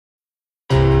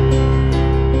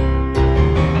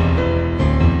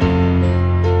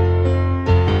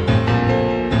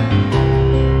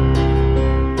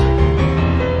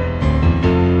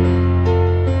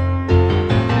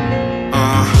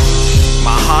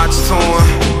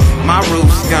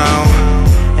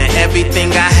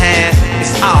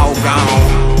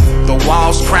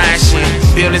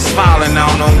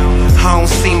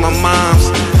see my moms,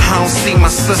 I don't see my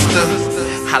sister.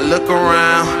 I look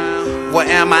around, where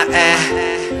am I at?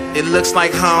 It looks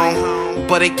like home,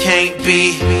 but it can't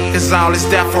be, 'cause all this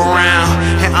death around,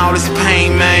 and all this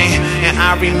pain, man. And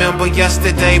I remember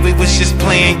yesterday we was just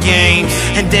playing games,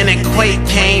 and then a quake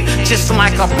came, just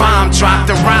like a bomb dropped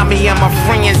around me and my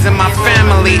friends and my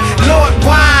family. Lord,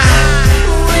 why?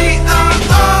 We are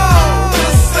all the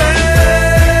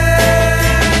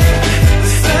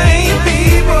same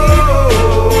people,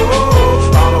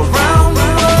 all around the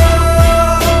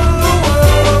world.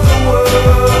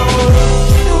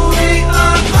 We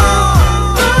are all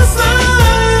the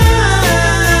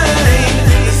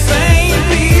same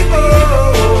people.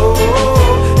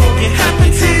 It can happen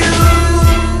to you,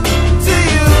 to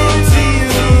you, to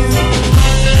you.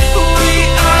 We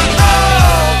are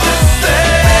all the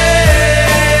same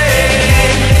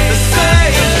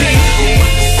people,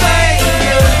 same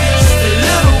girl, just a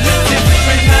little bit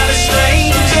different, not a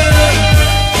stranger.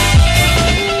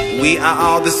 We are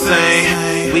all the same,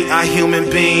 we are human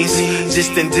beings,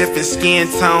 just in different skin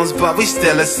tones, but we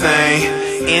still the same.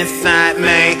 Inside,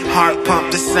 man, heart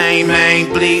pump the same,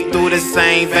 man, bleed through the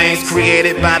same veins,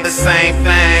 created by the same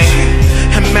thing.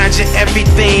 Imagine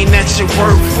everything that you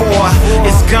work for,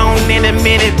 it's gone in a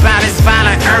minute by this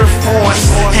violent earth force.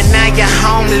 And now you're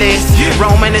homeless,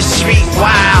 roaming the street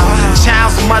wild.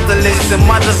 Child's motherless, and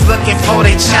mothers looking for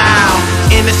their child.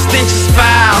 And the stench is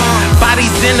foul,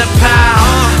 bodies in a pile.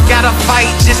 Gotta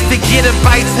fight just to get a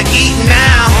bite to eat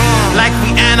now. Like we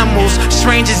animals,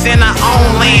 strangers in our own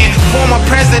land. Former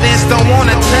presidents don't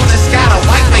wanna touch us, gotta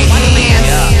wipe their hands.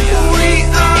 We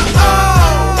are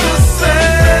all the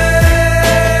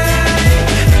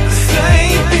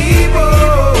same people,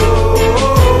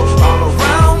 all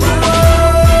around the world.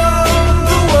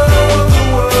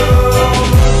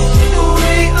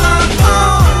 We are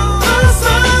all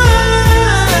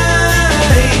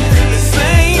the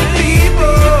same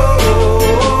people.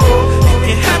 It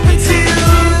can happen to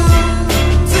you,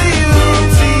 to you,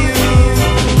 to you.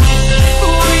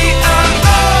 We are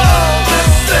all the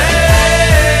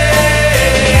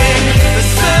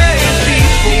same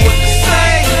people with the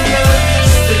same love,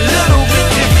 just a little bit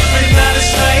different, not a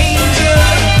stranger.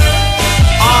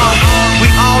 We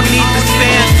all need to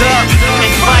stand up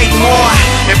and fight more,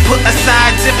 and put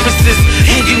aside differences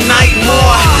and unite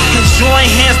more. And join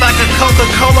hands like a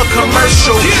Coca-Cola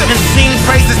commercial, and sing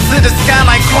praises to the sky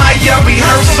like choir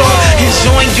rehearsal. And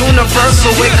join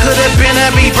universal, it could have been a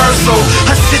reversal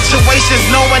of situations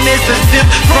no one is exempt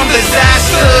from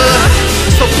disaster.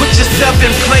 So put yourself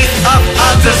in place of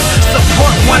others,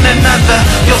 support one another,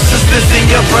 your sisters and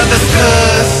your brothers,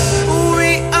 'cause